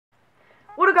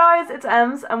guys, it's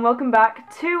Ems and welcome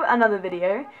back to another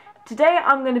video. Today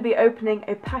I'm going to be opening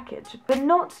a package, but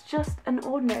not just an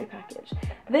ordinary package.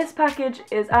 This package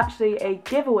is actually a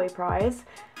giveaway prize,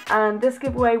 and this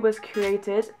giveaway was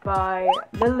created by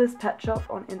LittlestPetChop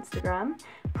on Instagram.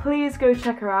 Please go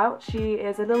check her out. She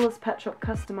is a LittlestPetChop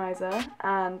customizer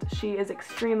and she is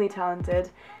extremely talented,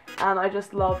 and I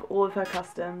just love all of her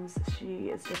customs. She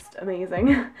is just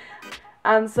amazing.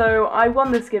 And so I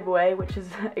won this giveaway, which is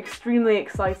extremely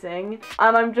exciting,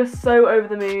 and I'm just so over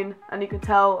the moon, and you can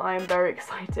tell I am very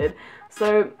excited.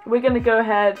 So we're going to go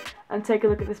ahead and take a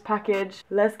look at this package.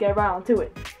 Let's get around to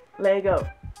it. Let's go.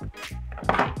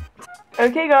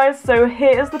 Okay guys, so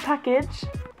here is the package.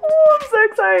 Oh, I'm so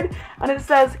excited! And it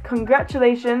says,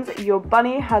 "Congratulations, your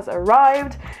bunny has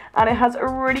arrived." And it has a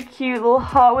really cute little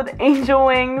heart with angel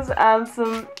wings and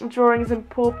some drawings and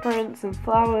paw prints and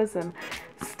flowers and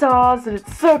stars, and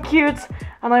it's so cute,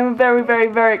 and I'm very, very,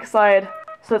 very excited.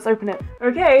 So let's open it.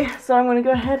 Okay, so I'm going to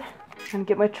go ahead and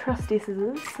get my trusty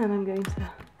scissors, and I'm going to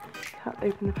cut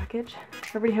open the package.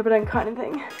 I really hope I don't cut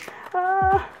anything.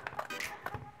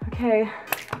 Okay,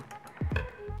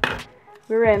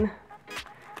 we're in.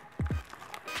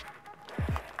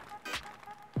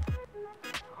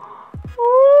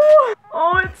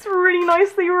 Oh, it's really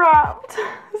nicely wrapped.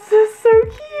 This is so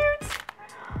cute.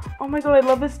 Oh my god, I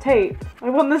love this tape. I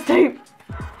want this tape.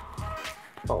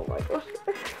 Oh my gosh.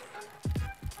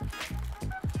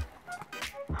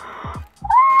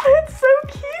 Oh, it's so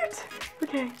cute.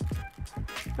 Okay.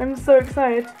 I'm so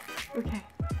excited. Okay.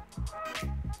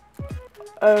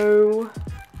 Oh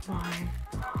my.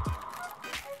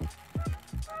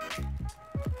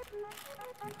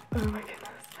 Oh my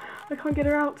goodness. I can't get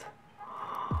her out.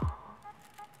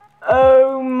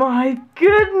 Oh my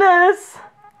goodness.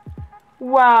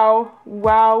 Wow,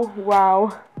 wow,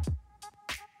 wow.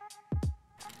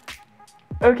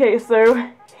 Okay, so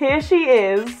here she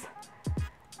is,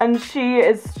 and she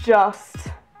is just,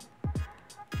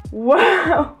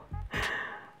 wow.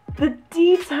 The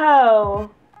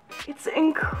detail, it's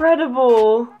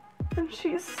incredible, and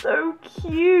she's so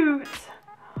cute.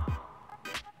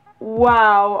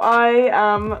 Wow,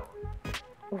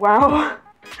 wow.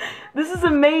 This is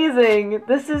amazing.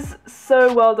 This is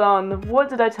so well done. What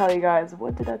did I tell you guys?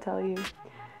 What did I tell you?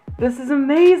 This is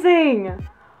amazing.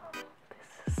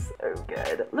 This is so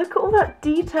good. Look at all that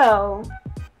detail.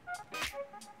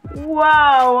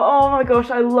 Wow. Oh my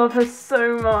gosh, I love her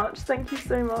so much. Thank you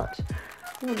so much.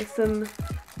 Oh, there's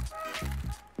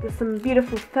some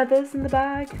beautiful feathers in the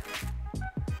bag.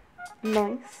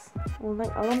 Nice. Oh,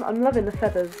 I'm loving the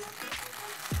feathers.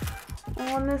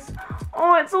 Oh, and this.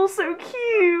 Oh, it's all so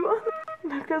cute.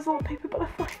 Look, there's all paper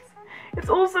butterflies. It's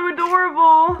all so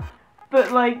adorable.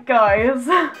 But like, guys,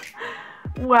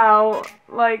 wow,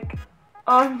 like,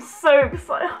 I'm so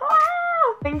excited.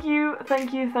 Ah! Thank you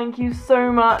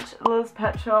so much,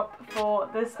 LittlestPetChop, for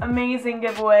this amazing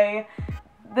giveaway.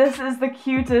 This is the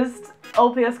cutest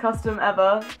LPS custom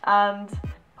ever, and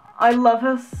I love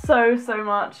her so, so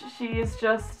much. She's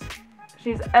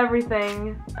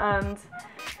everything, and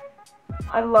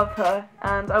I love her,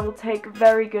 and I will take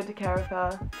very good care of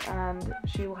her, and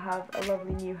she will have a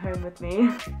lovely new home with me.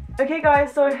 Okay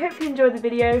guys, so I hope you enjoyed the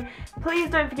video. Please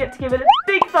don't forget to give it a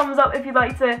big thumbs up if you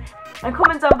liked it, and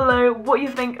comment down below what you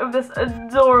think of this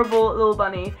adorable little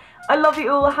bunny. I love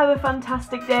you all, have a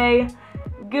fantastic day.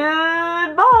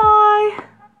 Goodbye!